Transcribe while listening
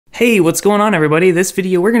Hey, what's going on everybody? This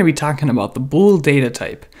video we're going to be talking about the bool data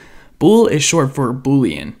type. Bool is short for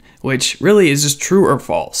Boolean, which really is just true or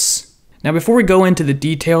false. Now before we go into the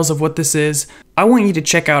details of what this is, I want you to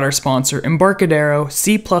check out our sponsor, Embarcadero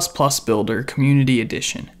C++ Builder Community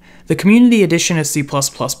Edition. The Community Edition of C++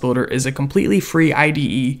 Builder is a completely free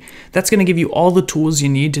IDE that's going to give you all the tools you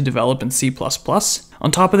need to develop in C++.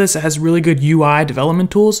 On top of this, it has really good UI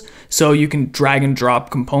development tools, so you can drag and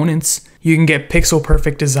drop components. You can get pixel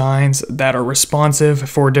perfect designs that are responsive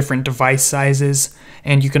for different device sizes,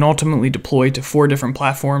 and you can ultimately deploy to 4 different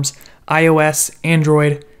platforms: iOS,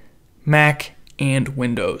 Android, Mac, and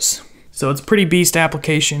Windows. So it's a pretty beast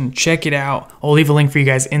application. Check it out. I'll leave a link for you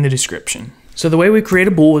guys in the description. So the way we create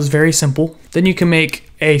a bool is very simple. Then you can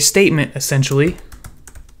make a statement essentially,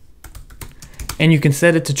 and you can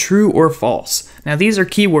set it to true or false. Now these are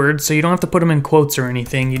keywords, so you don't have to put them in quotes or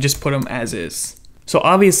anything, you just put them as is. So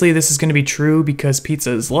obviously this is going to be true because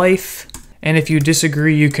pizza is life, and if you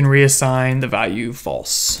disagree you can reassign the value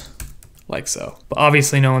false, like so. But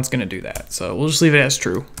obviously no one's going to do that, so we'll just leave it as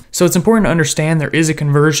true. So it's important to understand there is a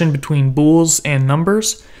conversion between bools and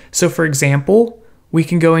numbers. So for example, we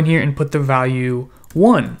can go in here and put the value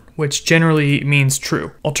 1, which generally means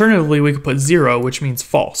true. Alternatively, we could put 0, which means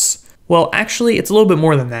false. Well, actually, it's a little bit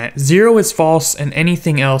more than that. 0 is false and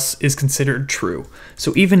anything else is considered true.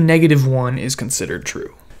 So even -1 is considered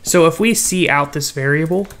true. So if we see out this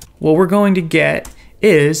variable, what we're going to get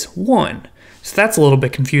is 1. So that's a little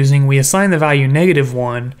bit confusing. We assign the value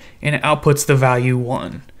 -1 and it outputs the value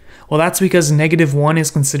 1. Well, that's because -1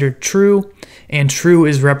 is considered true and true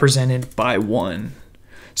is represented by 1.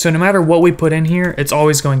 So no matter what we put in here, it's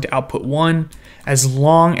always going to output 1 as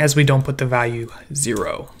long as we don't put the value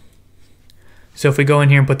 0. So if we go in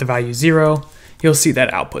here and put the value 0, you'll see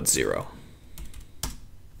that output 0.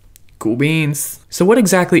 Cool beans. So what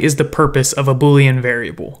exactly is the purpose of a Boolean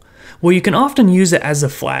variable? Well, you can often use it as a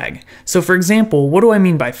flag. So for example, what do I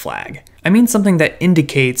mean by flag? I mean something that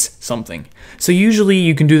indicates something. So usually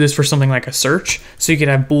you can do this for something like a search. So you could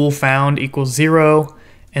have bool found equals 0,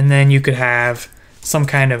 and then you could have some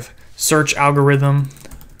kind of search algorithm.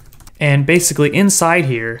 And basically inside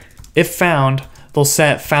here, if found, they'll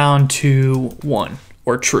set found to 1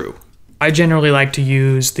 or true. I generally like to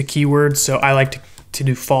use the keywords, so I like to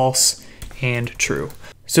do false and true.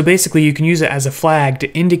 So basically you can use it as a flag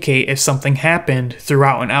to indicate if something happened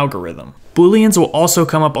throughout an algorithm. Booleans will also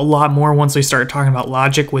come up a lot more once we start talking about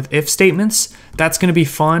logic with if statements. That's going to be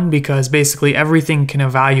fun because basically everything can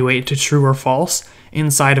evaluate to true or false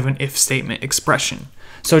inside of an if statement expression.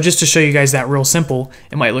 So just to show you guys that real simple,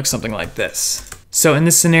 it might look something like this. So in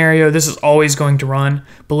this scenario, this is always going to run,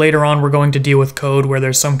 but later on we're going to deal with code where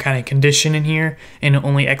there's some kind of condition in here and it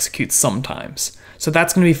only executes sometimes. So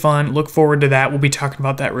that's going to be fun. Look forward to that. We'll be talking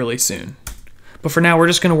about that really soon. But for now, we're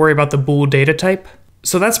just going to worry about the bool data type.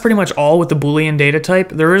 So that's pretty much all with the Boolean data type.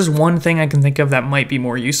 There is one thing I can think of that might be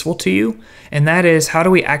more useful to you, and that is how do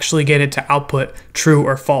we actually get it to output true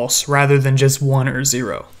or false rather than just 1 or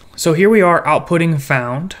 0. So here we are outputting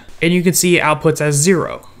found, and you can see it outputs as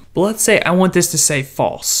 0. But let's say I want this to say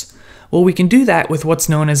false. Well, we can do that with what's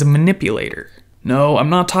known as a manipulator. No, I'm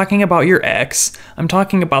not talking about your X, I'm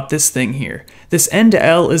talking about this thing here. This N to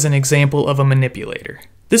L is an example of a manipulator.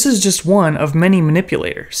 This is just one of many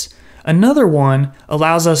manipulators. Another one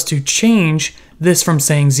allows us to change this from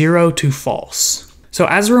saying 0 to false. So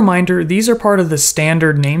as a reminder, these are part of the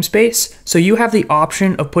standard namespace, so you have the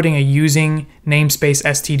option of putting a using namespace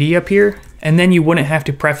std up here, and then you wouldn't have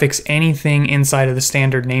to prefix anything inside of the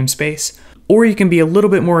standard namespace. Or you can be a little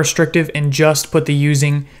bit more restrictive and just put the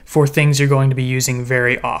using for things you're going to be using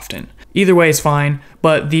very often. Either way is fine,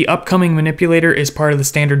 but the upcoming manipulator is part of the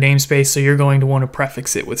standard namespace, so you're going to want to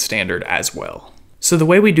prefix it with standard as well. So the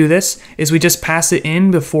way we do this is we just pass it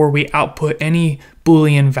in before we output any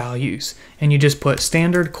Boolean values. And you just put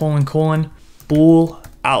standard : bool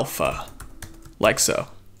alpha, like so.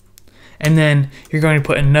 And then you're going to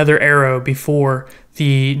put another arrow before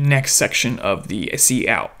the next section of the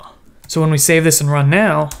cout. So when we save this and run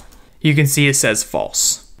now, you can see it says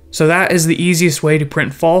false. So that is the easiest way to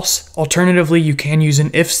print false. Alternatively, you can use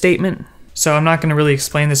an if statement. So I'm not going to really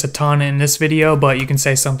explain this a ton in this video, but you can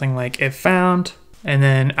say something like if found, and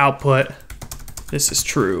then output, this is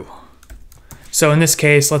true. So in this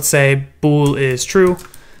case, let's say bool is true,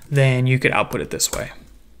 then you could output it this way.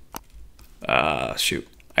 Shoot,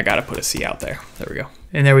 I gotta put a C out there. There we go.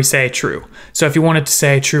 And there we say true. So if you wanted to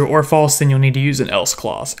say true or false, then you'll need to use an else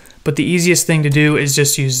clause. But the easiest thing to do is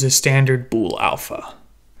just use the standard bool alpha.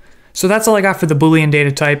 So that's all I got for the Boolean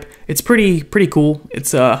data type. It's pretty cool.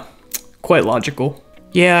 It's quite logical.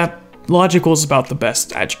 Yeah, Logical is about the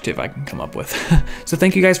best adjective I can come up with. So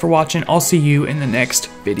thank you guys for watching. I'll see you in the next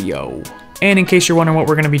video. And in case you're wondering what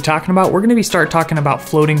we're going to be talking about, we're going to start talking about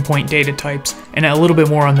floating point data types and a little bit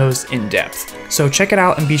more on those in depth. So check it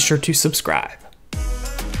out and be sure to subscribe.